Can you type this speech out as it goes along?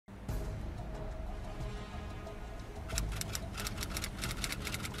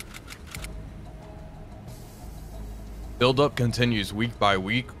Buildup continues week by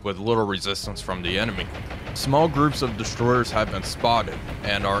week with little resistance from the enemy. Small groups of destroyers have been spotted,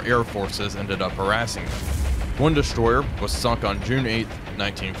 and our air forces ended up harassing them. One destroyer was sunk on June 8,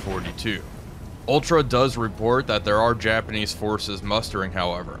 1942. Ultra does report that there are Japanese forces mustering,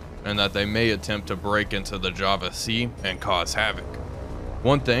 however, and that they may attempt to break into the Java Sea and cause havoc.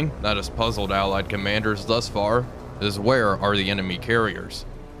 One thing that has puzzled Allied commanders thus far is where are the enemy carriers?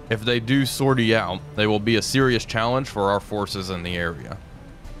 If they do sortie out, they will be a serious challenge for our forces in the area.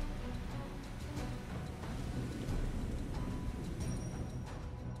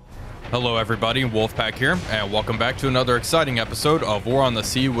 Hello everybody, Wolfpack here, and welcome back to another exciting episode of War on the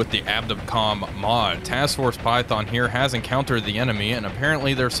Sea with the Abdicom mod. Task Force Python here has encountered the enemy, and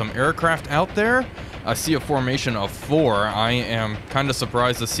apparently there's some aircraft out there. I see a formation of 4. I am kind of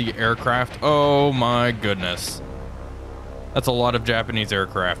surprised to see aircraft. Oh my goodness. That's a lot of Japanese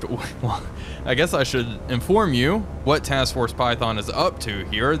aircraft. Well, I guess I should inform you what Task Force Python is up to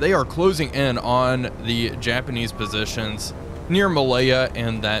here. They are closing in on the Japanese positions near Malaya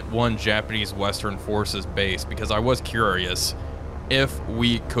and that one Japanese Western Forces base, because I was curious if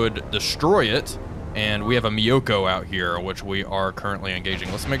we could destroy it, and we have a Miyoko out here, which we are currently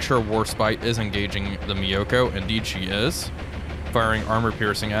engaging. Let's make sure Warspite is engaging the Miyoko. Indeed she is. Firing armor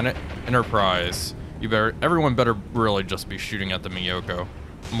piercing at it. Enterprise. Everyone better really just be shooting at the Miyoko.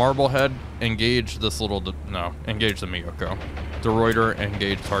 Marblehead, engage this little, engage the Miyoko. De Ruyter,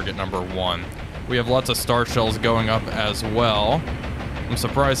 engage target number 1. We have lots of star shells going up as well. I'm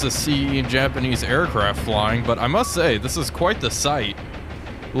surprised to see Japanese aircraft flying, but I must say, this is quite the sight.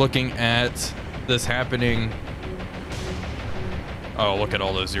 Looking at this happening. Oh, look at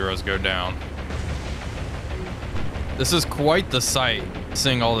all those zeros go down. This is quite the sight,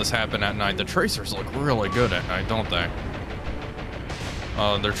 seeing all this happen at night. The tracers look really good at night, don't they?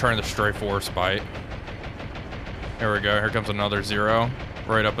 They're trying to strafe Warspite. Here we go, here comes another zero,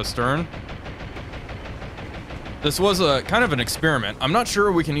 right up astern. This was a kind of an experiment. I'm not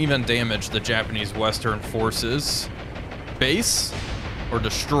sure we can even damage the Japanese Western Forces base or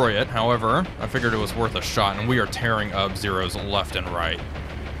destroy it. However, I figured it was worth a shot, and we are tearing up zeros left and right.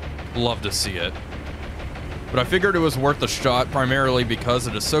 Love to see it. But I figured it was worth a shot primarily because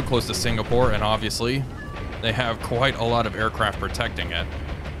it is so close to Singapore, and obviously they have quite a lot of aircraft protecting it.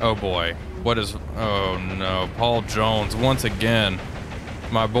 Oh boy, what is, oh no, Paul Jones once again,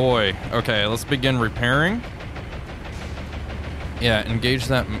 my boy. Okay, let's begin repairing. Yeah, engage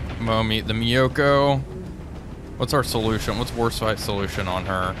that Momi, the Miyoko. What's our solution? What's Warspite's solution on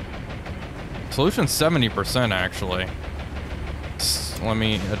her? Solution 70% actually. Let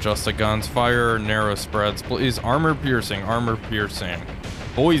me adjust the guns. Fire narrow spreads, please. Armor piercing, armor piercing.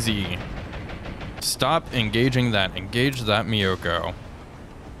 Boise, stop engaging that. Engage that Miyoko.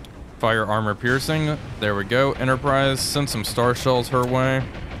 Fire armor piercing. There we go. Enterprise, send some star shells her way.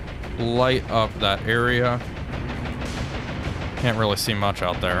 Light up that area. Can't really see much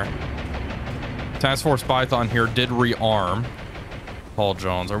out there. Task Force Python here did rearm. Paul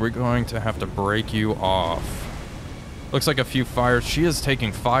Jones, are we going to have to break you off? Looks like a few fires. She is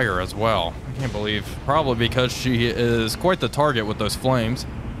taking fire as well. I can't believe, probably because she is quite the target with those flames.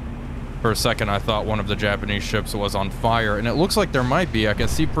 For a second, I thought one of the Japanese ships was on fire, and it looks like there might be. I can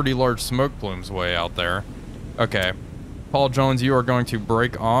see pretty large smoke plumes way out there. Okay. Paul Jones, you are going to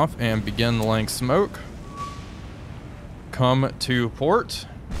break off and begin laying smoke. Come to port.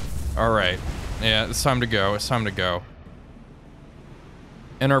 All right. Yeah, it's time to go. It's time to go.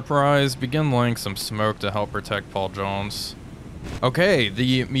 Enterprise, begin laying some smoke to help protect Paul Jones. Okay,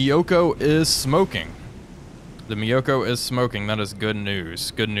 the Miyoko is smoking. The Miyoko is smoking. That is good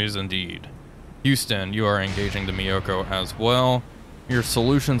news. Good news indeed. Houston, you are engaging the Miyoko as well. Your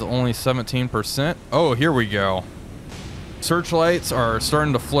solution's only 17%. Oh, here we go. Searchlights are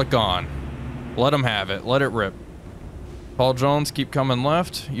starting to flick on. Let them have it. Let it rip. Paul Jones, keep coming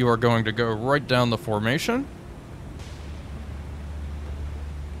left. You are going to go right down the formation.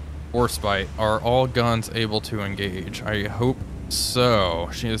 Warspite, are all guns able to engage? I hope so.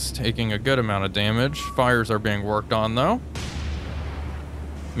 She is taking a good amount of damage. Fires are being worked on though.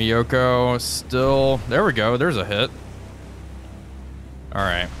 Miyoko still, there we go, there's a hit. All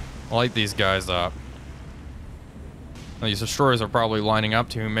right, light these guys up. These destroyers are probably lining up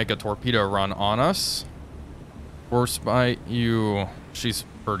to make a torpedo run on us. Warspite, she's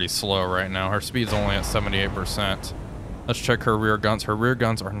pretty slow right now. Her speed's only at 78%. Let's check her rear guns. Her rear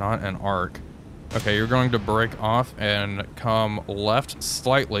guns are not an arc. Okay, you're going to break off and come left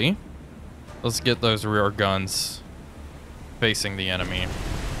slightly. Let's get those rear guns facing the enemy.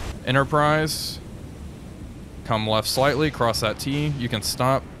 Enterprise, come left slightly, cross that T. You can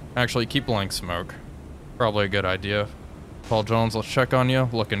stop. Actually, keep laying smoke. Probably a good idea. Paul Jones, let's check on you.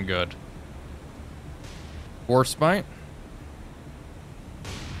 Looking good. Warspite.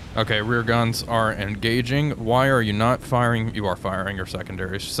 Okay, rear guns are engaging. Why are you not firing? You are firing your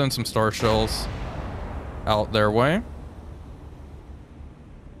secondaries. Send some star shells out their way.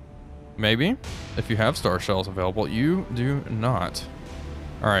 Maybe, if you have star shells available. You do not.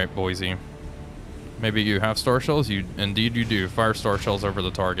 All right, Boise. Maybe you have star shells. Indeed you do. Fire star shells over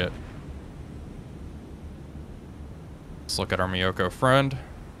the target. Let's look at our Miyoko friend.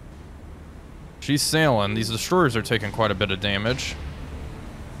 She's sailing. These destroyers are taking quite a bit of damage.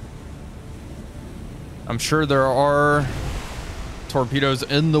 I'm sure there are torpedoes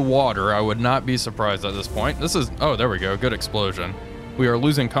in the water. I would not be surprised at this point. This is... Oh, there we go. Good explosion. We are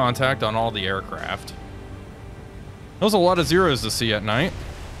losing contact on all the aircraft. There's a lot of zeros to see at night.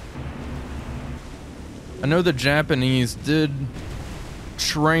 I know the Japanese did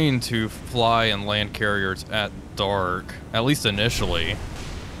train to fly in land carriers at dark, at least initially,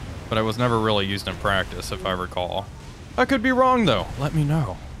 but it was never really used in practice, if I recall. I could be wrong, though. Let me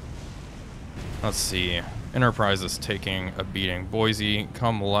know. Let's see. Enterprise is taking a beating. Boise,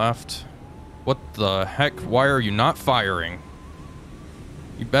 come left. What the heck? Why are you not firing?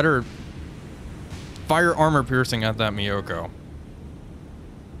 You better fire armor piercing at that Miyoko.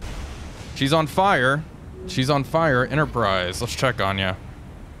 She's on fire. She's on fire. Enterprise, let's check on you.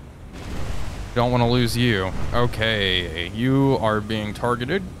 Don't want to lose you. Okay, you are being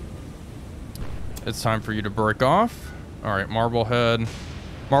targeted. It's time for you to break off. All right, Marblehead.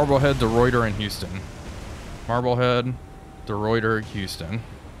 Marblehead, DeRuyter, and Houston. Marblehead, DeRuyter, Houston.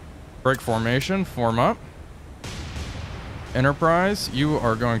 Break formation, form up. Enterprise, you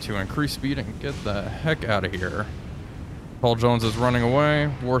are going to increase speed and get the heck out of here. Paul Jones is running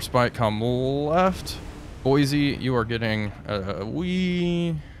away. Warspite, come left. Boise, you are getting a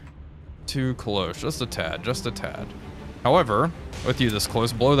wee too close. Just a tad, just a tad. However, with you this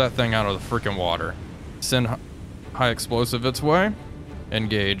close, blow that thing out of the freaking water. Send high explosive its way.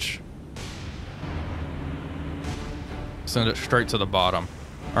 Engage. Send it straight to the bottom.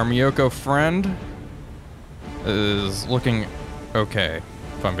 Our Miyoko friend is looking okay,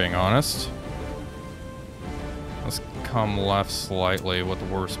 if I'm being honest. Let's come left slightly with the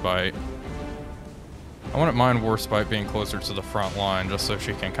Warspite. I wouldn't mind Warspite being closer to the front line just so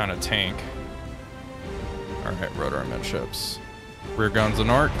she can kind of tank. Alright, rotor amidships. Rear guns and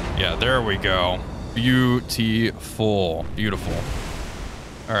arc. Yeah, there we go. Beautiful. Beautiful.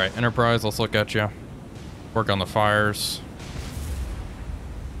 Alright, Enterprise, let's look at you. Work on the fires.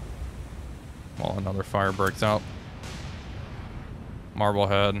 While another fire breaks out.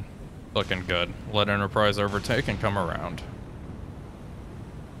 Marblehead, looking good. Let Enterprise overtake and come around.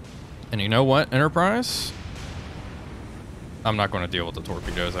 And you know what, Enterprise? I'm not going to deal with the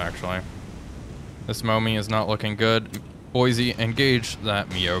torpedoes, actually. This Momi is not looking good. Boise, engage that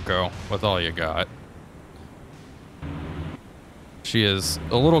Miyoko with all you got. She is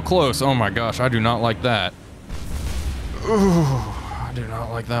a little close. Oh my gosh, I do not like that. Ooh, I do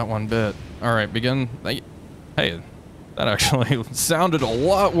not like that one bit. All right, begin. Hey, that actually sounded a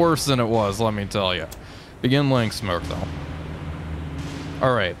lot worse than it was, let me tell you. Begin laying smoke, though.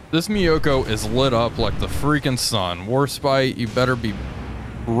 All right, this Miyoko is lit up like the freaking sun. Warspite, you better be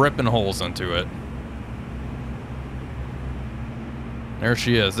ripping holes into it. There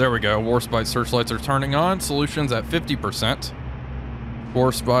she is. There we go. Warspite searchlights are turning on. Solutions at 50%.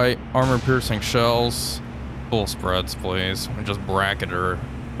 Warspite, armor-piercing shells. Full spreads, please. We just bracketed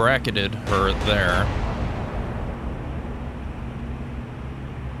her there.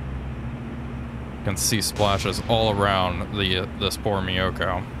 You can see splashes all around this poor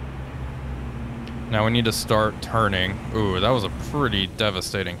Miyoko. Now we need to start turning. Ooh, that was a pretty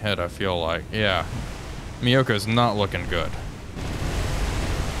devastating hit, I feel like. Yeah. Miyoko's not looking good.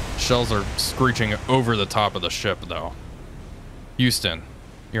 Shells are screeching over the top of the ship, though. Houston,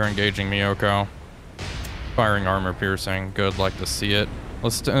 you're engaging Miyoko. Firing armor piercing. Good, like to see it.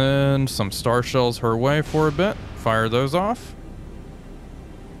 Let's send some star shells her way for a bit. Fire those off.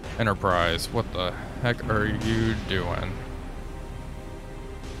 Enterprise, what the heck are you doing?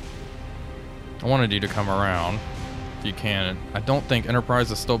 I wanted you to come around if you can. I don't think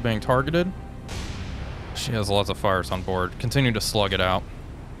Enterprise is still being targeted. She has lots of fires on board. Continue to slug it out.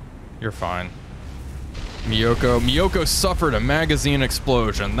 You're fine. Miyoko suffered a magazine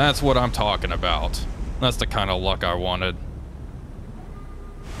explosion. That's what I'm talking about. That's the kind of luck I wanted.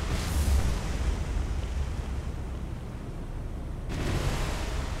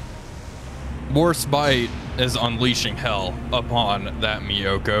 Warspite is unleashing hell upon that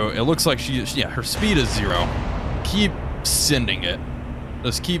Miyoko. It looks like her speed is 0. Keep sending it.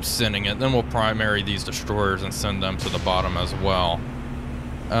 Just keep sending it, then we'll primary these destroyers and send them to the bottom as well.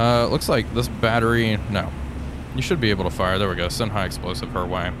 Looks like this battery, no. You should be able to fire, there we go, send high explosive her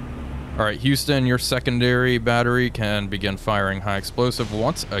way. All right, Houston, your secondary battery can begin firing high explosive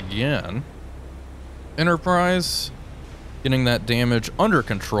once again. Enterprise, getting that damage under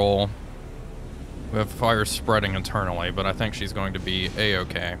control. We have fire spreading internally, but I think she's going to be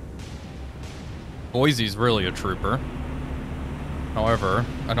A-okay. Boise's really a trooper. However,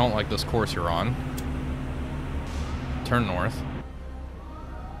 I don't like this course you're on. Turn north.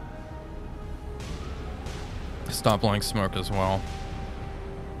 Stop blowing smoke as well.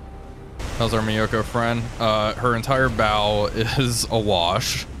 How's our Miyoko friend? Her entire bow is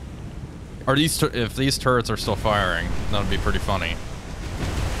awash. Are these if these turrets are still firing, that'd be pretty funny.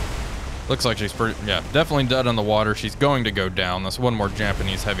 Looks like she's pretty, yeah, definitely dead in the water. She's going to go down. That's one more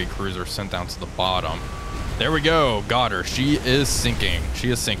Japanese heavy cruiser sent down to the bottom. There we go. Got her. She is sinking. She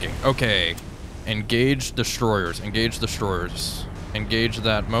is sinking. Okay. Engage destroyers. Engage destroyers. Engage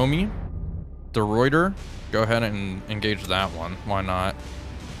that Momi. De Reuter. Go ahead and engage that one. Why not?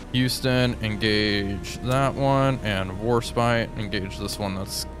 Houston, engage that one. And Warspite, engage this one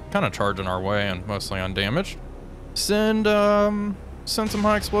that's kind of charging our way and mostly undamaged. Send some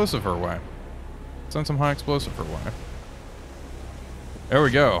high explosive her way. Send some high explosive her way. There we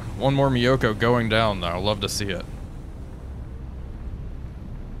go. One more Miyoko going down though. Love to see it.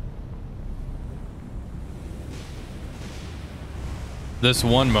 This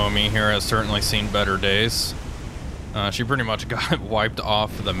one Momi here has certainly seen better days. She pretty much got wiped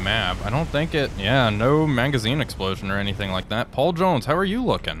off the map. I don't think it, yeah, no magazine explosion or anything like that. Paul Jones, how are you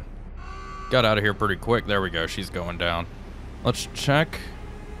looking? Got out of here pretty quick. There we go. She's going down. Let's check.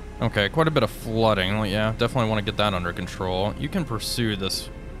 Okay, quite a bit of flooding. Yeah, definitely want to get that under control. You can pursue this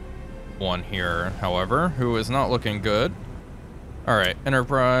one here, however, who is not looking good. All right,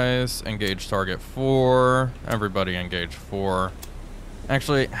 Enterprise, engage target 4. Everybody engage 4.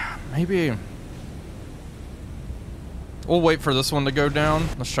 Actually, maybe we'll wait for this one to go down.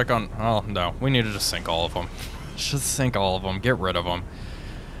 Let's check on, oh no, we need to just sink all of them. Just sink all of them, get rid of them.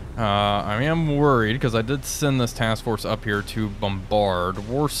 I am worried because I did send this task force up here to bombard.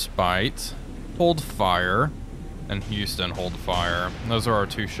 Warspite, hold fire, and Houston, hold fire. Those are our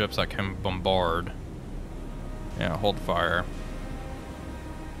two ships that can bombard. Yeah, hold fire.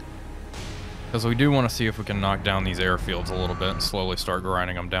 Because we do want to see if we can knock down these airfields a little bit and slowly start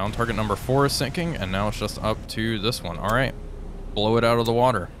grinding them down. Target number 4 is sinking, and now it's just up to this one. All right, blow it out of the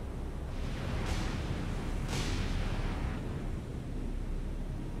water.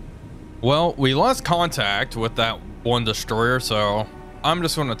 Well, we lost contact with that one destroyer, so I'm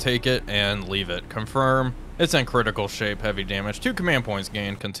just going to take it and leave it. Confirm. It's in critical shape, heavy damage. 2 command points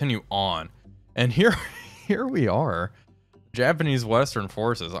gained. Continue on. And here we are. Japanese Western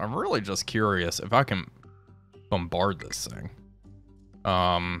forces. I'm really just curious if I can bombard this thing.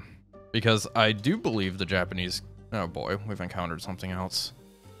 Because I do believe the Japanese... Oh boy, we've encountered something else.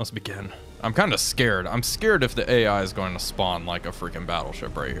 Let's begin. I'm kind of scared. I'm scared if the AI is going to spawn like a freaking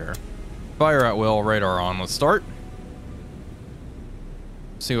battleship right here. Fire at will, radar on. Let's start.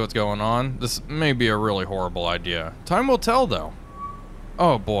 See what's going on. This may be a really horrible idea. Time will tell, though.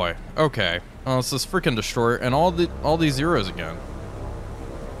 Oh boy. Okay. Oh, it's this freaking destroyer and all these zeros again.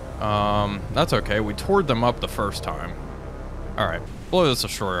 That's okay. We toured them up the first time. All right. Blow this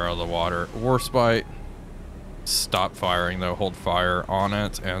destroyer out of the water. Warspite. Stop firing though. Hold fire on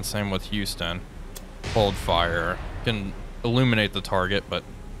it, and same with Houston. Hold fire. Can illuminate the target, but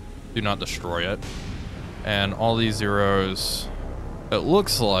do not destroy it. And all these zeros, it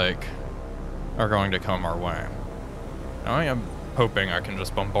looks like, are going to come our way. Now I am hoping I can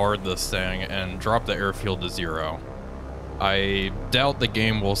just bombard this thing and drop the airfield to 0. I doubt the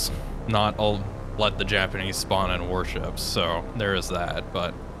game will not let the Japanese spawn in warships, so there is that,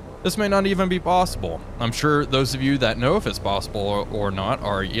 but this may not even be possible. I'm sure those of you that know if it's possible or not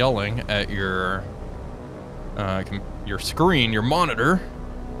are yelling at your screen, your monitor,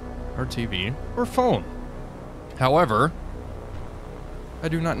 or TV, or phone. However, I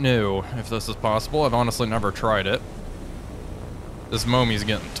do not know if this is possible. I've honestly never tried it. This Momi's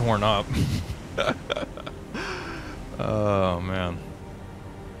getting torn up. Oh, man.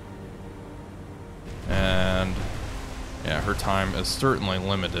 And yeah, her time is certainly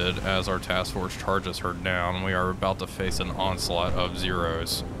limited as our task force charges her down. We are about to face an onslaught of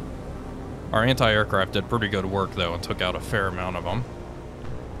zeros. Our anti-aircraft did pretty good work, though, and took out a fair amount of them.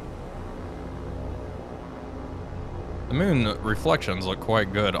 The moon reflections look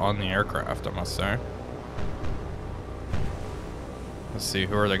quite good on the aircraft, I must say. Let's see,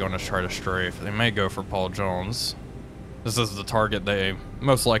 who are they going to try to strafe? They may go for Paul Jones. This is the target they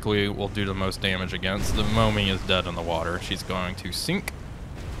most likely will do the most damage against. The Momi is dead in the water. She's going to sink.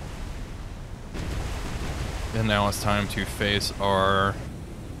 And now it's time to face our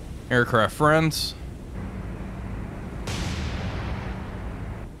aircraft friends.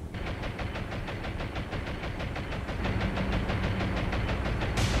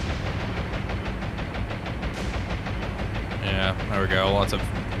 Yeah, there we go. Lots of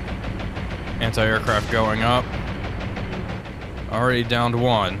anti-aircraft going up. Already down to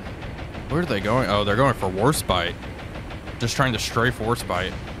one. Where are they going? Oh, they're going for Warspite. Just trying to strafe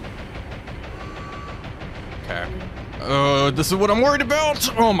Warspite. Okay. This is what I'm worried about.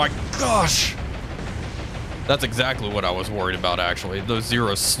 Oh my gosh. That's exactly what I was worried about, actually. Those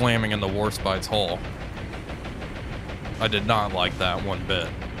zeros slamming in the Warspite's hull. I did not like that one bit.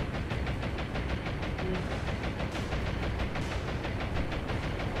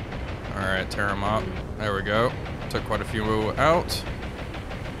 All right, tear them up. There we go. Took quite a few out.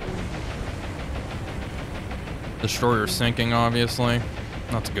 Destroyer sinking, obviously.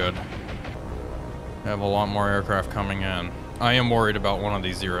 That's good. I have a lot more aircraft coming in. I am worried about one of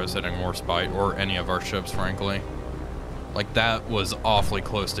these zeros hitting Warspite or any of our ships, frankly. Like, that was awfully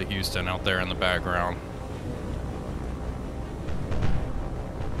close to Houston out there in the background.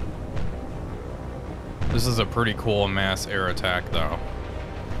 This is a pretty cool mass air attack, though.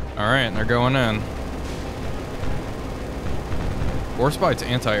 All right, they're going in. Warspite's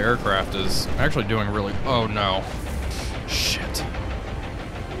anti-aircraft is actually doing really... Oh, no. Shit.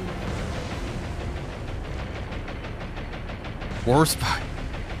 Warspite.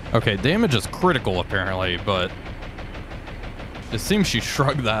 Okay, damage is critical, apparently, but... It seems she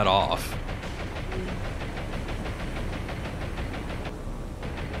shrugged that off.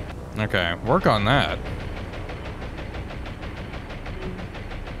 Okay, work on that.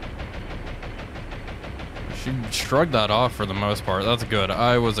 She shrugged that off for the most part. That's good.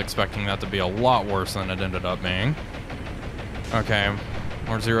 I was expecting that to be a lot worse than it ended up being. Okay.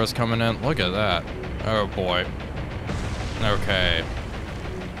 More zeros coming in. Look at that. Oh, boy. Okay.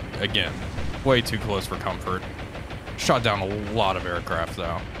 Again, way too close for comfort. Shot down a lot of aircraft,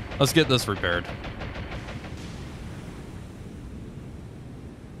 though. Let's get this repaired.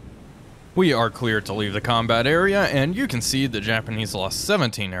 We are clear to leave the combat area, and you can see the Japanese lost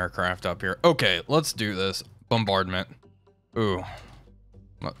 17 aircraft up here. Okay, let's do this. Bombardment. Ooh.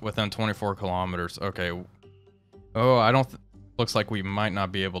 Within 24 kilometers. Okay. Oh, I don't... Looks like we might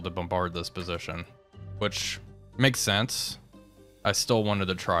not be able to bombard this position, which makes sense. I still wanted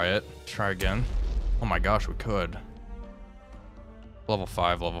to try it. Try again. Oh my gosh, we could. Level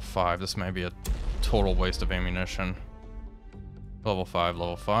 5, level 5. This may be a total waste of ammunition. Level 5,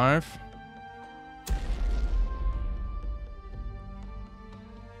 level 5.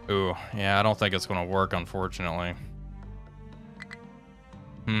 Ooh, yeah, I don't think it's gonna work, unfortunately.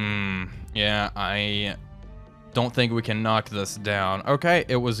 Yeah, I don't think we can knock this down. Okay,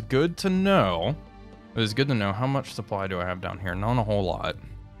 it was good to know. It was good to know. How much supply do I have down here? Not a whole lot.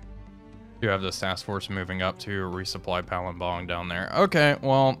 Do have this task force moving up to resupply Palembang down there. Okay,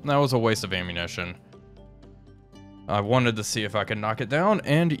 well, that was a waste of ammunition. I wanted to see if I could knock it down,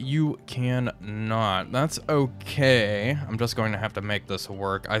 and you cannot. That's okay. I'm just going to have to make this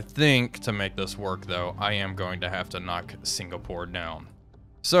work. I think to make this work, though, I am going to have to knock Singapore down.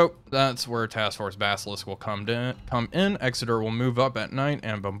 So that's where Task Force Basilisk will come in. Exeter will move up at night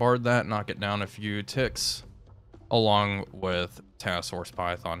and bombard that, knock it down a few ticks, along with Task Force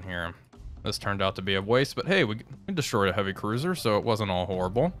Python here. This turned out to be a waste, but hey, we destroyed a heavy cruiser, so it wasn't all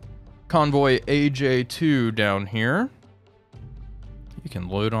horrible. Convoy AJ2 down here. You can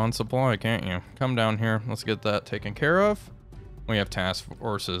load on supply, can't you? Come down here. Let's get that taken care of. We have task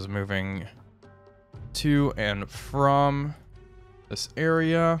forces moving to and from this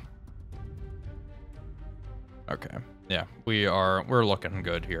area. Okay. Yeah, we're looking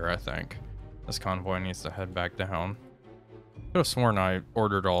good here, I think. This convoy needs to head back down. I could have sworn I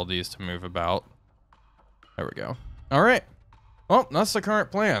ordered all these to move about. There we go. All right. Well, that's the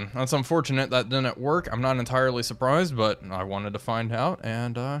current plan. That's unfortunate that didn't work. I'm not entirely surprised, but I wanted to find out,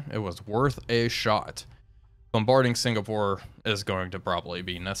 and it was worth a shot. Bombarding Singapore is going to probably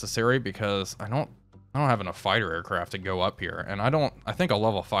be necessary because I don't have enough fighter aircraft to go up here, and I think a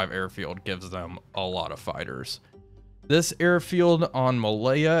level 5 airfield gives them a lot of fighters. This airfield on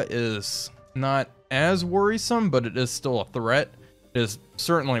Malaya is not as worrisome, but it is still a threat. It is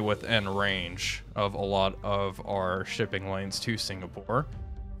certainly within range of a lot of our shipping lanes to Singapore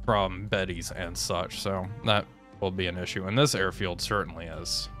from Betty's and such, so that will be an issue, and this airfield certainly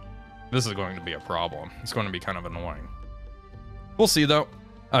is. This is going to be a problem. It's going to be kind of annoying. We'll see, though.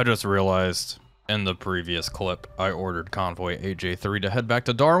 I just realized In the previous clip, I ordered Convoy AJ3 to head back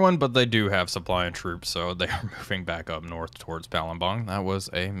to Darwin, but they do have supply and troops, so they are moving back up north towards Palembang. That was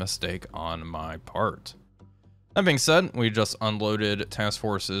a mistake on my part. That being said, we just unloaded Task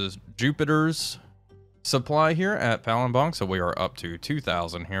Force's Jupiter's supply here at Palembang, so we are up to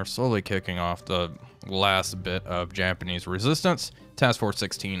 2,000 here, slowly kicking off the last bit of Japanese resistance. Task Force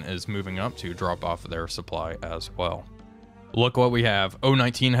 16 is moving up to drop off their supply as well. Look what we have.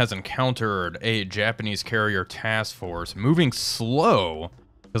 O19 has encountered a Japanese carrier task force moving slow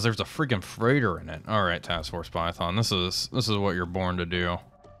because there's a freaking freighter in it. All right, Task Force Python, this is what you're born to do.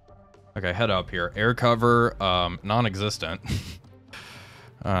 Okay, head up here. Air cover, non-existent.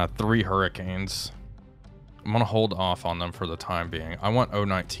 3 hurricanes. I'm gonna hold off on them for the time being. I want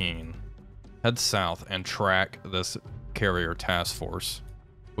O19. Head south and track this carrier task force.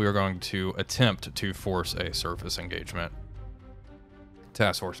 We are going to attempt to force a surface engagement.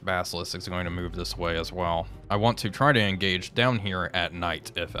 Task Force Basilisk is going to move this way as well. I want to try to engage down here at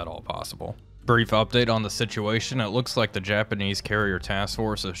night, if at all possible. Brief update on the situation. It looks like the Japanese carrier task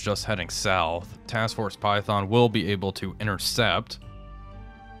force is just heading south. Task Force Python will be able to intercept.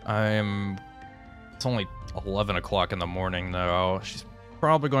 It's only 11 o'clock in the morning though. She's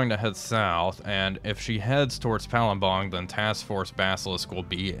probably going to head south, and if she heads towards Palembang, then Task Force Basilisk will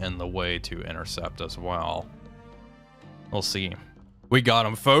be in the way to intercept as well. We'll see. We got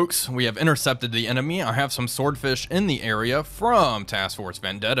him, folks. We have intercepted the enemy. I have some swordfish in the area from Task Force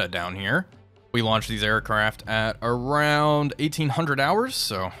Vendetta down here. We launched these aircraft at around 1800 hours,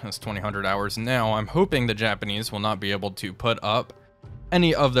 so that's 2000 hours now. I'm hoping the Japanese will not be able to put up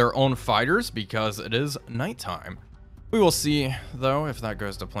any of their own fighters because it is nighttime. We will see, though, if that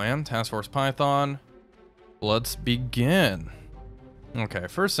goes to plan. Task Force Python, let's begin. Okay,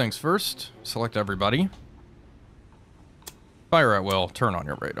 first things first, select everybody. Fire at will, turn on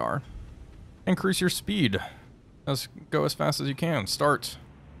your radar. Increase your speed. Go as fast as you can. Start.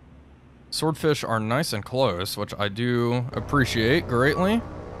 Swordfish are nice and close, which I do appreciate greatly.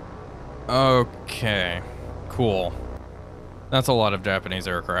 Okay, cool. That's a lot of Japanese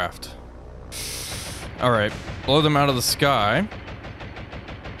aircraft. All right, blow them out of the sky.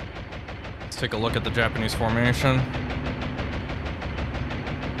 Let's take a look at the Japanese formation.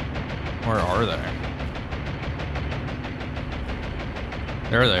 Where are they?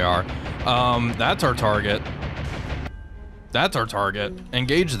 There they are. That's our target. That's our target.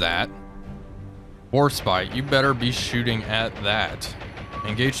 Engage that. Warspite, you better be shooting at that.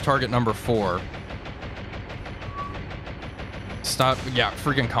 Engage target number 4. Stop. Yeah,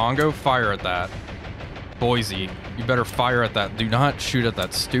 freaking Congo, fire at that. Boise, you better fire at that. Do not shoot at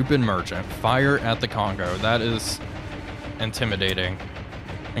that stupid merchant. Fire at the Congo. That is intimidating.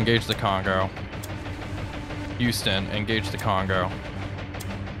 Engage the Congo. Houston, engage the Congo.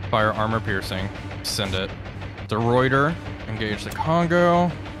 Fire armor piercing. Send it. De Ruyter, engage the Congo.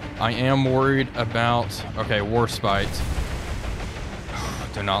 I am worried about... Okay, Warspite.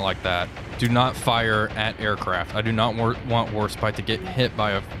 Do not like that. Do not fire at aircraft. I do not want Warspite to get hit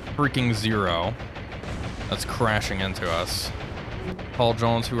by a freaking zero that's crashing into us. Paul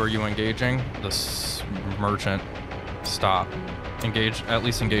Jones, who are you engaging? This merchant. Stop. Engage, at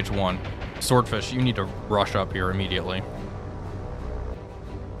least engage one. Swordfish, you need to rush up here immediately.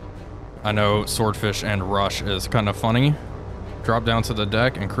 I know Swordfish and Rush is kind of funny. Drop down to the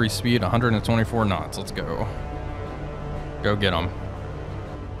deck, increase speed 124 knots. Let's go. Go get them.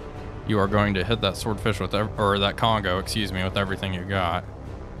 You are going to hit that Swordfish with, or that Congo, excuse me, with everything you got.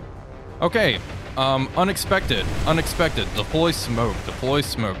 Okay, unexpected. Deploy smoke.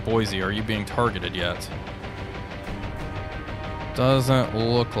 Boise, are you being targeted yet? Doesn't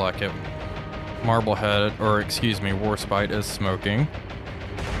look like it. Marblehead, or excuse me, Warspite is smoking.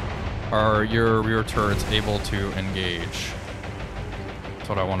 Are your rear turrets able to engage? That's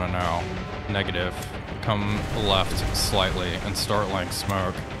what I want to know. Negative. Come left slightly and start laying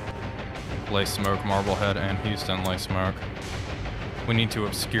smoke. Lay smoke, Marblehead and Houston, lay smoke. We need to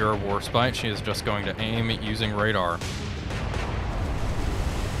obscure Warspite. She is just going to aim using radar.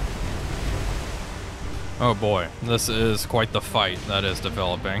 Oh boy, this is quite the fight that is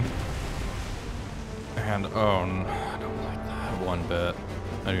developing. And oh, I don't like that one bit.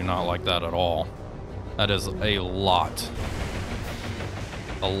 I do not like that at all. That is a lot.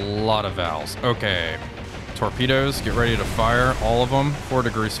 A lot of valves. Okay. Torpedoes, get ready to fire. All of them.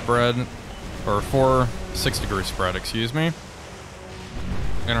 4-degree spread. Or 6-degree spread, excuse me.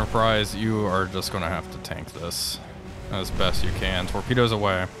 Enterprise, you are just going to have to tank this as best you can. Torpedoes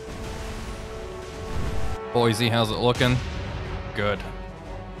away. Boise, how's it looking? Good.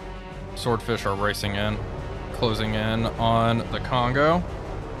 Swordfish are racing in. Closing in on the Congo.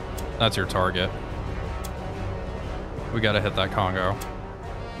 That's your target. We gotta hit that Congo.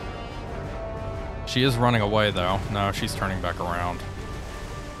 She is running away though. No, she's turning back around.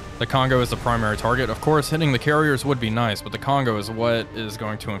 The Congo is the primary target. Of course, hitting the carriers would be nice, but the Congo is what is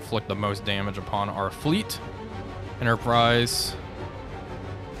going to inflict the most damage upon our fleet. Enterprise.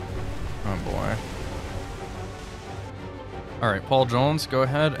 Oh boy. Alright, Paul Jones, go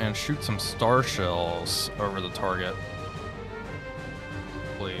ahead and shoot some star shells over the target.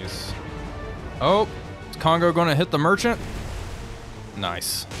 Please. Oh, is Congo going to hit the merchant?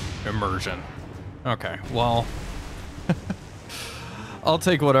 Nice. Immersion. Okay, well, I'll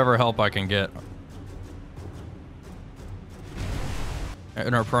take whatever help I can get.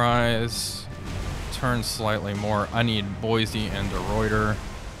 Enterprise, turn slightly more. I need Boise and De Ruyter.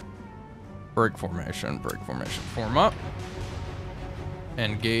 Break formation, form up.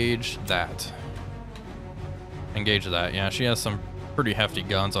 Engage that. Engage that, yeah, she has some pretty hefty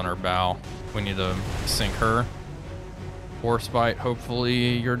guns on her bow. We need to sink her. Warspite,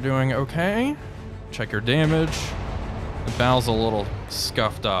 hopefully you're doing okay. Check your damage. The bow's a little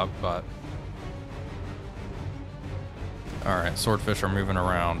scuffed up, but... Alright, swordfish are moving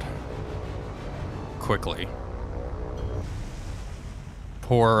around. Quickly.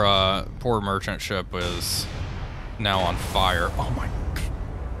 Poor merchant ship is now on fire. Oh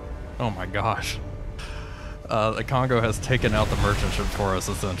my gosh. The Congo has taken out the merchant ship for us,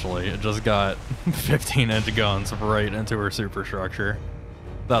 essentially. It just got 15-inch guns right into her superstructure.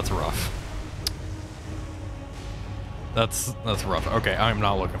 That's rough. That's rough. Okay, I'm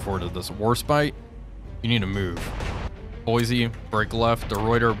not looking forward to this. Warspite, you need to move. Boise, break left. De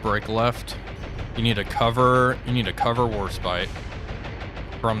Ruyter, break left. You need to cover Warspite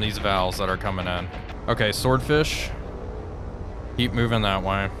from these valves that are coming in. Okay, swordfish, keep moving that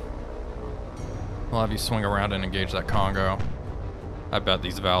way. I'll have you swing around and engage that Congo. I bet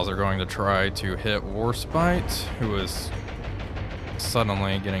these valves are going to try to hit Warspite, who is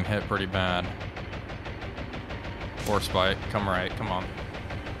suddenly getting hit pretty bad. Warspite, come right, come on.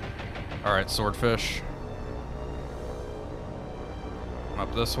 Alright, swordfish.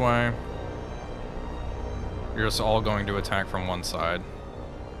 Up this way. You're just all going to attack from one side.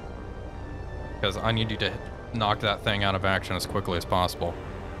 Because I need you to knock that thing out of action as quickly as possible.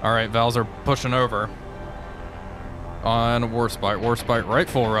 Alright, Vals are pushing over. On Warspite. Warspite, right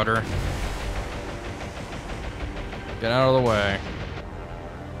full rudder. Get out of the way.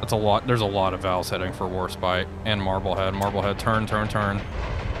 That's a lot. There's a lot of Vals heading for Warspite and Marblehead. Marblehead, turn.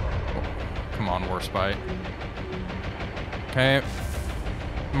 Oh, come on, Warspite. Okay.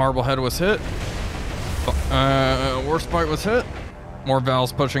 Marblehead was hit. Warspite was hit. More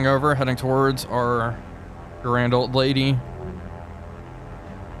Vals pushing over, heading towards our grand old lady.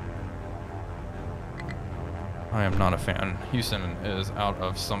 I am not a fan. Houston is out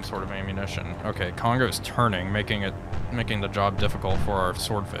of some sort of ammunition. Okay, Congo's turning, making the job difficult for our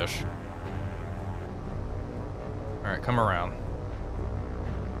swordfish. All right, come around.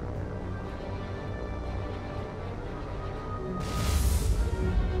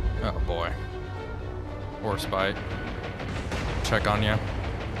 Oh boy. Warspite. Check on you.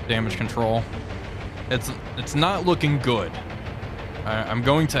 Damage control. It's not looking good. I'm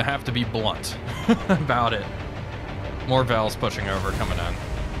going to have to be blunt about it. More Vals pushing over, coming in.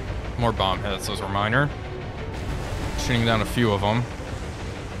 More bomb hits, those were minor. Shooting down a few of them.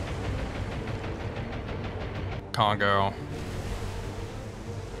 Congo.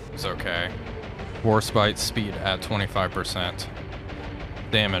 It's okay. Warspite speed at 25%.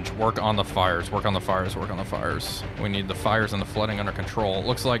 Damage, work on the fires, work on the fires. We need the fires and the flooding under control. It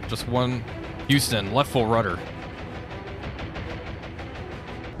looks like just one. Houston, left full rudder.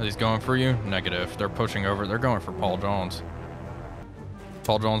 Are these going for you? Negative. They're pushing over. They're going for Paul Jones.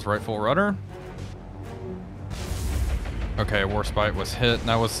 Paul Jones, right full rudder. Okay, Warspite was hit.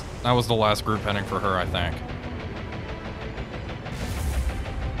 That was the last group heading for her, I think.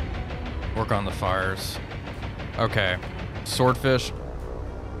 Work on the fires. Okay, swordfish.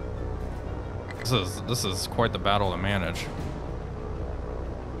 This is quite the battle to manage.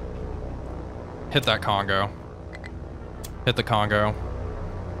 Hit that Congo. Hit the Congo.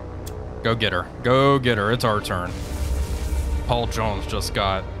 Go get her. Go get her. It's our turn. Paul Jones just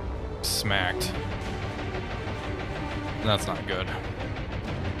got smacked. That's not good.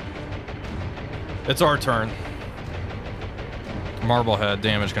 It's our turn. Marblehead,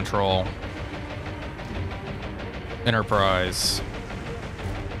 damage control. Enterprise.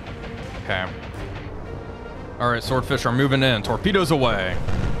 Okay. Alright, swordfish are moving in. Torpedoes away.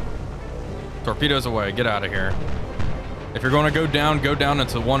 Torpedoes away. Get out of here. If you're going to go down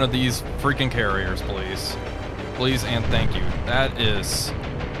into one of these freaking carriers, please. Please and thank you. That is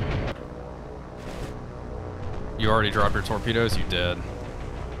You already dropped your torpedoes? You did.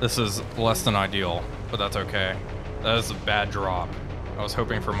 This is less than ideal, but that's okay. That is a bad drop. I was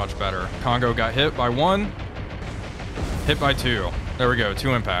hoping for much better. Congo got hit by 1. Hit by 2. There we go,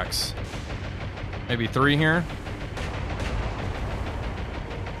 2 impacts. Maybe 3 here.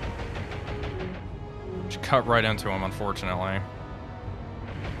 Just cut right into him, unfortunately.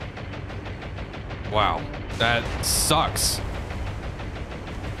 Wow, that sucks.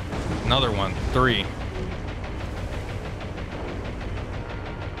 Another one, 3.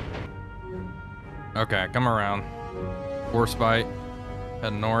 Okay, come around. Force bite.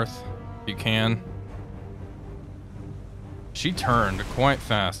 Head north if you can. She turned quite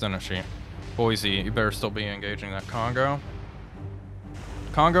fast, didn't she? Boise, you better still be engaging that Congo.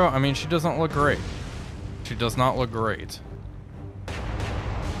 Congo, I mean, she doesn't look great. She does not look great.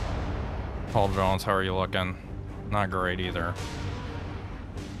 Paul Jones, how are you looking? Not great either.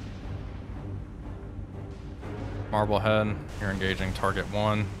 Marblehead, you're engaging target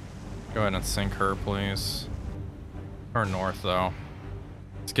 1. Go ahead and sink her, please. Or north, though.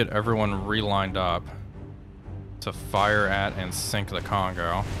 Let's get everyone relined up to fire at and sink the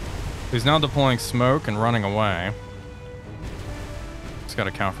Congo. Who's now deploying smoke and running away. It's got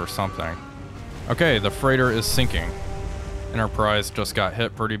to count for something. Okay, the freighter is sinking. Enterprise just got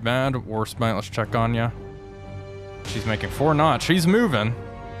hit pretty bad. Warspite, let's check on ya. She's making 4 knots. She's moving.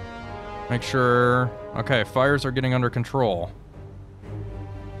 Make sure... Okay, fires are getting under control.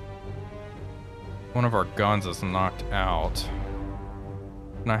 One of our guns is knocked out.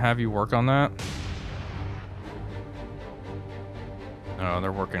 Can I have you work on that? No,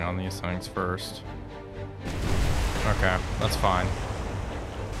 they're working on these things first. Okay, that's fine.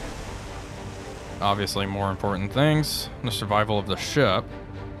 Obviously more important things. The survival of the ship.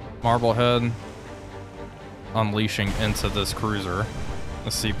 Marblehead unleashing into this cruiser.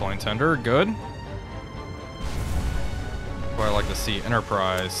 The seaplane tender, good. What I like to see,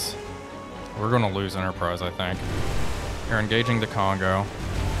 Enterprise. We're gonna lose Enterprise, I think. You're engaging the Congo.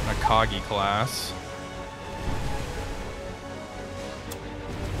 A Kagi class.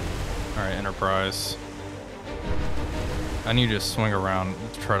 Alright, Enterprise. I need you to swing around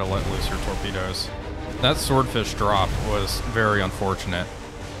to try to let loose your torpedoes. That swordfish drop was very unfortunate.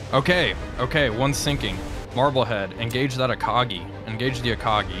 Okay, okay, 1 sinking. Marblehead, engage that Akagi. Engage the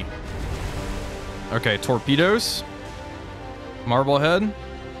Akagi. Okay, torpedoes. Marblehead.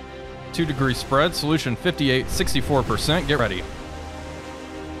 2-degree spread. Solution 58, 64%. Get ready.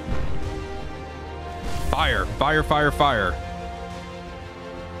 Fire, fire, fire, fire.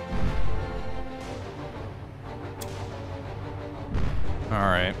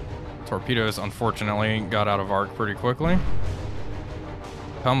 Alright. Torpedoes, unfortunately, got out of arc pretty quickly.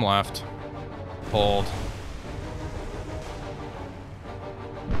 Come left. Hold.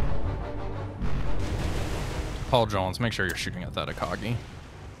 Paul Jones, make sure you're shooting at that Akagi.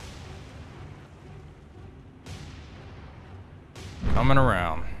 Coming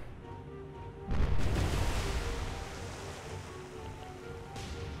around.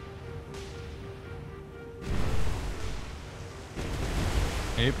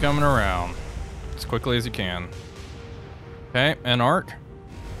 Keep coming around as quickly as you can. Okay, an arc.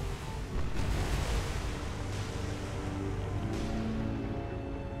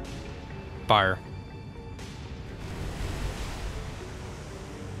 Fire.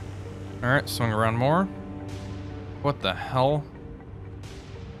 Alright, swing around more. What the hell?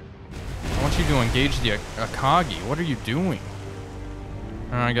 I want you to engage the Akagi. What are you doing?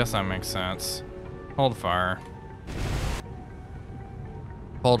 I guess that makes sense. Hold fire.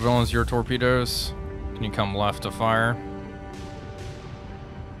 Paul Jones, your torpedoes. Can you come left to fire?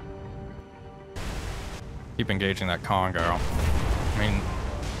 Keep engaging that Congo. I mean,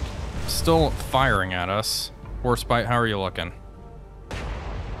 still firing at us. Warspite, how are you looking?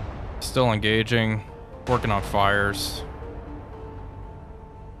 Still engaging. Working on fires.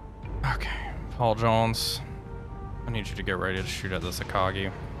 Okay, Paul Jones. I need you to get ready to shoot at this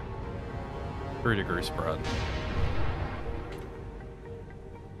Akagi. 3-degree spread.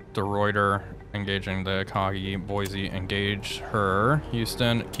 DeRuyter engaging the Akagi. Boise, engage her.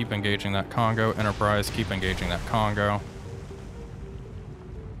 Houston, keep engaging that Congo. Enterprise, keep engaging that Congo.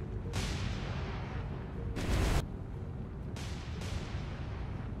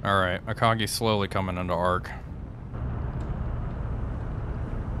 Alright, Akagi slowly coming into arc.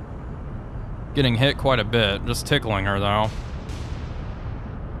 Getting hit quite a bit, just tickling her though.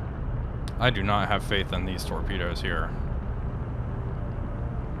 I do not have faith in these torpedoes here.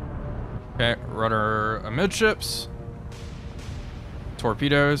 Okay, rudder amidships.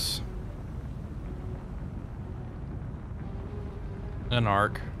 Torpedoes. And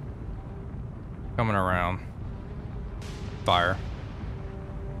arc. Coming around. Fire.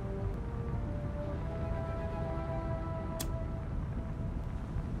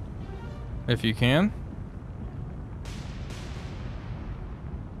 If you can.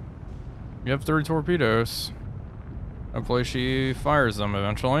 You have 3 torpedoes. Hopefully she fires them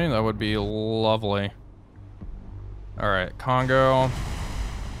eventually. That would be lovely. Alright, Congo.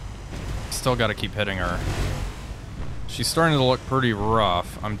 Still got to keep hitting her. She's starting to look pretty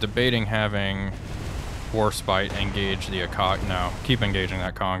rough. I'm debating having Warspite engage the Akagi. No, keep engaging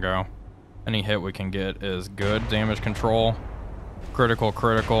that Congo. Any hit we can get is good. Damage control. Critical,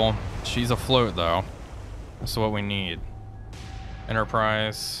 critical. She's afloat though. That's what we need.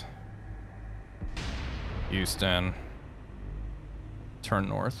 Enterprise. Houston. Turn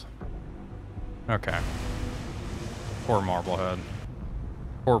north. Okay. Poor Marblehead.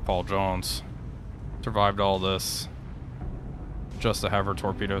 Poor Paul Jones. Survived all this just to have her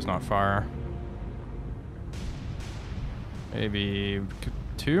torpedoes not fire. Maybe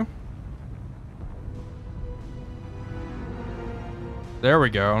 2? There we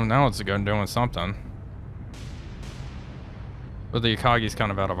go. Now it's doing something. But the Akagi's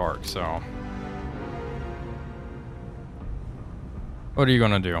kind of out of arc, so. What are you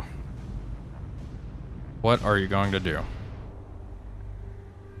going to do? What are you going to do?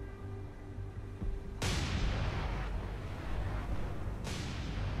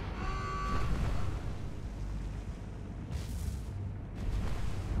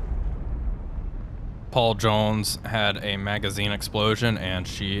 Paul Jones had a magazine explosion and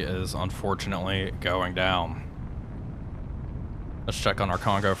she is unfortunately going down. Let's check on our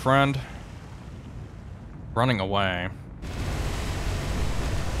Congo friend. Running away.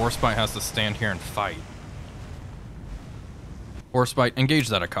 Warspite has to stand here and fight. Warspite, engage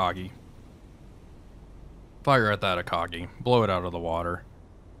that Akagi. Fire at that Akagi. Blow it out of the water.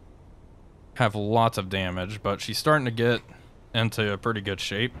 Have lots of damage, but she's starting to get into a pretty good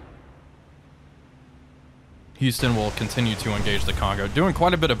shape. Houston will continue to engage the Congo, doing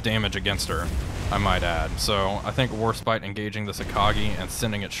quite a bit of damage against her, I might add. So I think Warspite engaging this Akagi and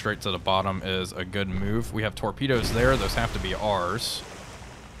sending it straight to the bottom is a good move. We have torpedoes there. Those have to be ours.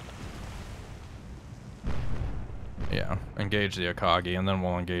 Yeah, engage the Akagi, and then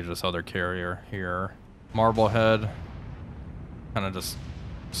we'll engage this other carrier here. Marblehead, kind of just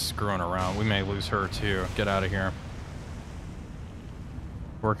screwing around. We may lose her too. Get out of here.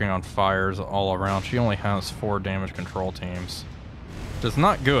 Working on fires all around. She only has 4 damage control teams. Which is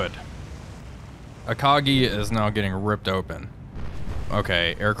not good. Akagi is now getting ripped open.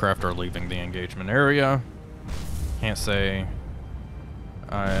 Okay, aircraft are leaving the engagement area. Can't say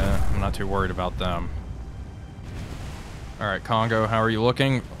I'm not too worried about them. Alright, Congo, how are you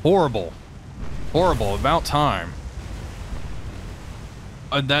looking? Horrible. Horrible. About time.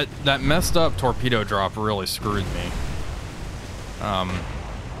 That messed up torpedo drop really screwed me.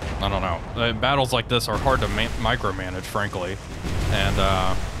 I don't know. Battles like this are hard to micromanage, frankly. And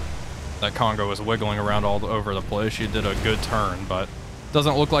that Congo was wiggling around all over the place. She did a good turn, but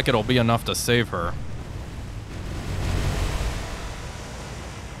doesn't look like it'll be enough to save her.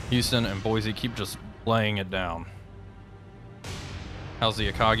 Houston and Boise keep just laying it down. How's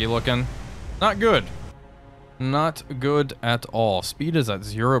the Akagi looking? Not good. Not good at all. Speed is at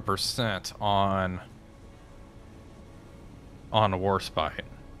 0% on Warspite.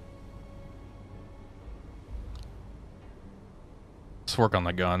 Let's work on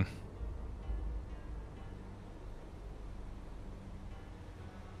the gun.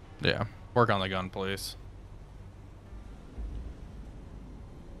 Yeah, work on the gun, please.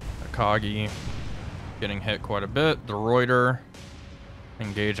 Akagi getting hit quite a bit. The Reuter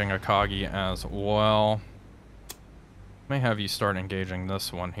engaging Akagi as well. May have you start engaging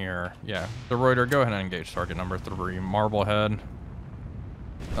this one here. Yeah, the Reuter, go ahead and engage target number 3. Marblehead.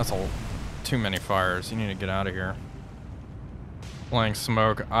 That's too many fires. You need to get out of here. Playing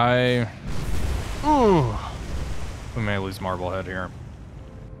smoke. Ooh. We may lose Marblehead here.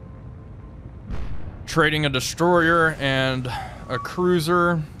 Trading a destroyer and a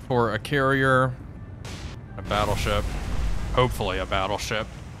cruiser for a carrier, a battleship, hopefully a battleship.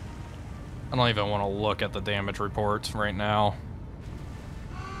 I don't even want to look at the damage reports right now.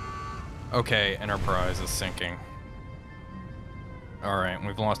 Okay, Enterprise is sinking. Alright,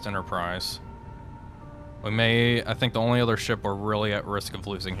 we've lost Enterprise. I think the only other ship we're really at risk of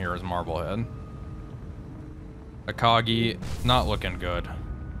losing here is Marblehead. Akagi, not looking good.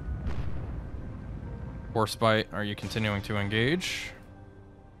 Warspite, are you continuing to engage?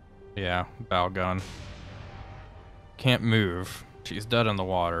 Yeah, bow gun. Can't move. She's dead in the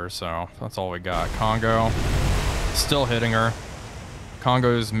water, so that's all we got. Congo, still hitting her.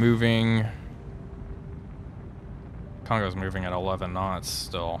 Congo's moving. Congo's moving at 11 knots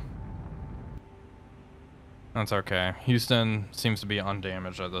still. That's okay. Houston seems to be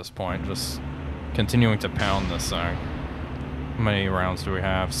undamaged at this point, just continuing to pound this thing. How many rounds do we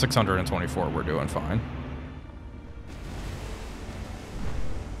have? 624, we're doing fine.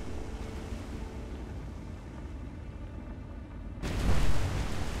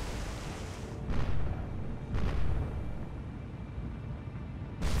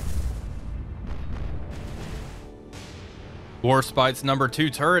 Warspite's number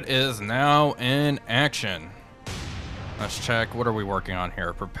 2 turret is now in action. Let's check. What are we working on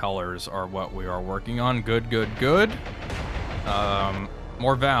here? Propellers are what we are working on. Good, good, good.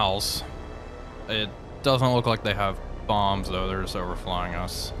 More Vals. It doesn't look like they have bombs, though. They're just overflying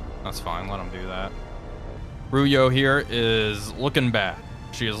us. That's fine. Let them do that. Ruyo here is looking bad.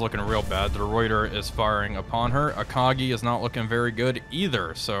 She is looking real bad. The Reuter is firing upon her. Akagi is not looking very good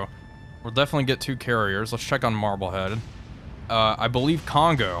either, so we'll definitely get 2 carriers. Let's check on Marblehead. I believe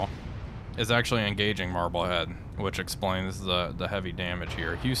Congo is actually engaging Marblehead, which explains the heavy damage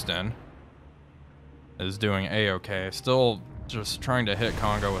here. Houston is doing A-okay. Still just trying to hit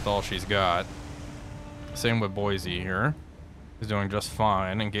Congo with all she's got. Same with Boise here. He's doing just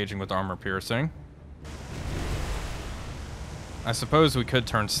fine, engaging with armor piercing. I suppose we could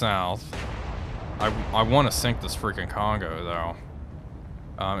turn south. I want to sink this freaking Congo, though.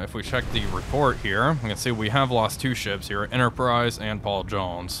 If we check the report here, we can see we have lost 2 ships here, Enterprise and Paul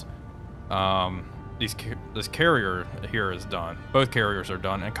Jones. This carrier here is done. Both carriers are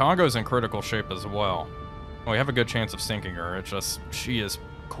done, and Congo's in critical shape as well. We have a good chance of sinking her. It's just, she is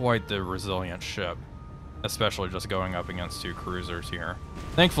quite the resilient ship, especially just going up against 2 cruisers here.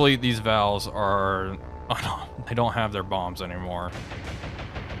 Thankfully, these Vals are, they don't have their bombs anymore.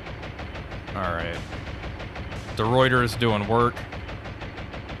 All right. The Reuter is doing work.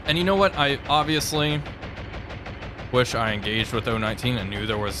 And you know what? I obviously wish I engaged with 019 and knew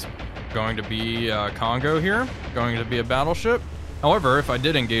there was going to be Congo here, going to be a battleship. However, if I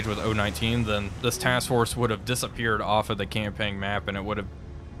did engage with 019, then this task force would have disappeared off of the campaign map, and it would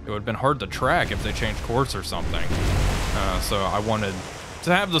have been hard to track if they changed course or something. So I wanted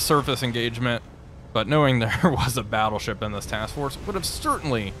to have the surface engagement, but knowing there was a battleship in this task force would have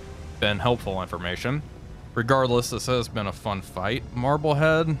certainly been helpful information. Regardless, this has been a fun fight.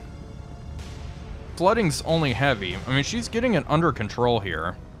 Marblehead, flooding's only heavy. I mean, she's getting it under control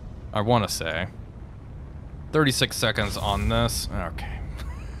here, I want to say. 36 seconds on this. Okay.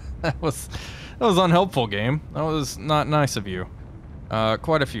 that was unhelpful, game. That was not nice of you.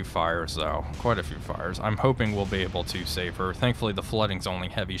 Quite a few fires, though. Quite a few fires. I'm hoping we'll be able to save her. Thankfully, the flooding's only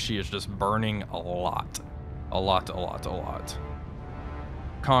heavy. She is just burning a lot. A lot, a lot, a lot.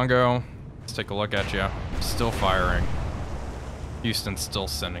 Congo, let's take a look at you. Still firing. Houston's still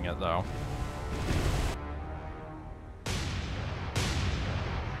sending it, though.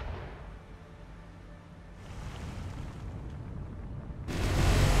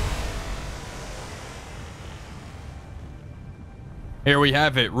 Here we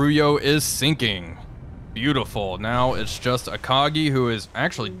have it. Ruyo is sinking. Beautiful. Now it's just Akagi, who is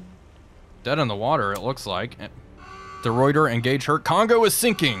actually dead in the water, it looks like. De Ruyter, engage her. Congo is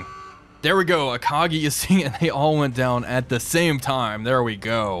sinking. There we go. Akagi is sinking, and they all went down at the same time. There we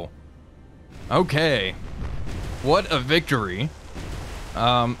go. Okay. What a victory.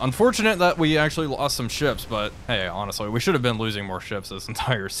 Unfortunate that we actually lost some ships, but hey, honestly, we should have been losing more ships this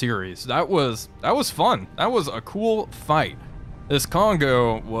entire series. That was fun. That was a cool fight. This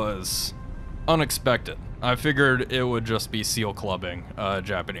Congo was unexpected. I figured it would just be seal clubbing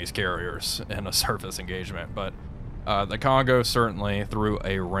Japanese carriers in a surface engagement, but the Congo certainly threw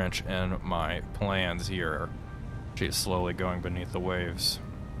a wrench in my plans here. She's slowly going beneath the waves.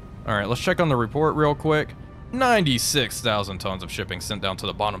 All right, let's check on the report real quick. 96,000 tons of shipping sent down to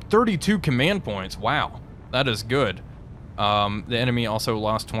the bottom. 32 command points. Wow, that is good. The enemy also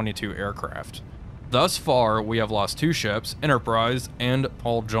lost 22 aircraft. Thus far, we have lost 2 ships, Enterprise and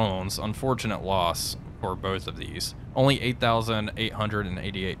Paul Jones. Unfortunate loss for both of these. Only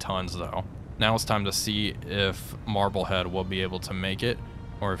 8,888 tons, though. Now it's time to see if Marblehead will be able to make it,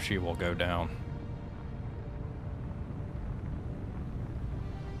 or if she will go down.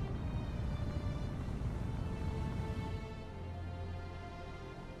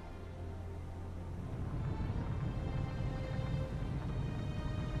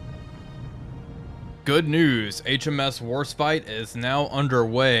 Good news, HMS Warspite is now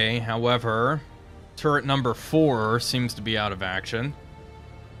underway. However, turret number 4 seems to be out of action.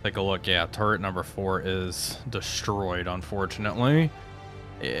 Take a look. Yeah, turret number 4 is destroyed, unfortunately.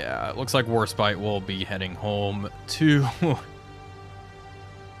 Yeah, it looks like Warspite will be heading home to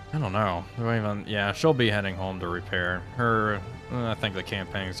I don't know. Do I even... Yeah, she'll be heading home to repair. I think the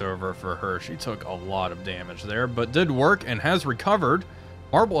campaign's over for her. She took a lot of damage there, but did work and has recovered.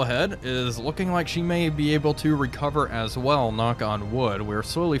 Marblehead is looking like she may be able to recover as well, knock on wood. We're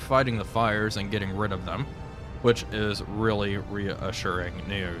slowly fighting the fires and getting rid of them, which is really reassuring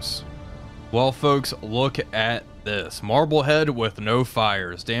news. Well, folks, look at this. Marblehead with no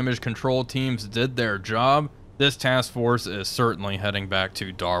fires. Damage control teams did their job. This task force is certainly heading back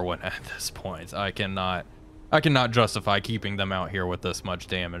to Darwin at this point. I cannot justify keeping them out here with this much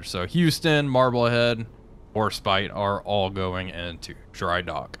damage. So Houston, Marblehead, Horspite are all going into dry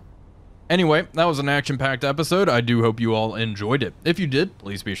dock. Anyway, that was an action-packed episode. I do hope you all enjoyed it. If you did,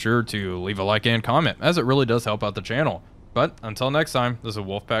 please be sure to leave a like and comment, as it really does help out the channel. But until next time, this is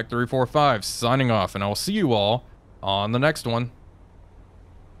Wolfpack345 signing off, and I will see you all on the next one.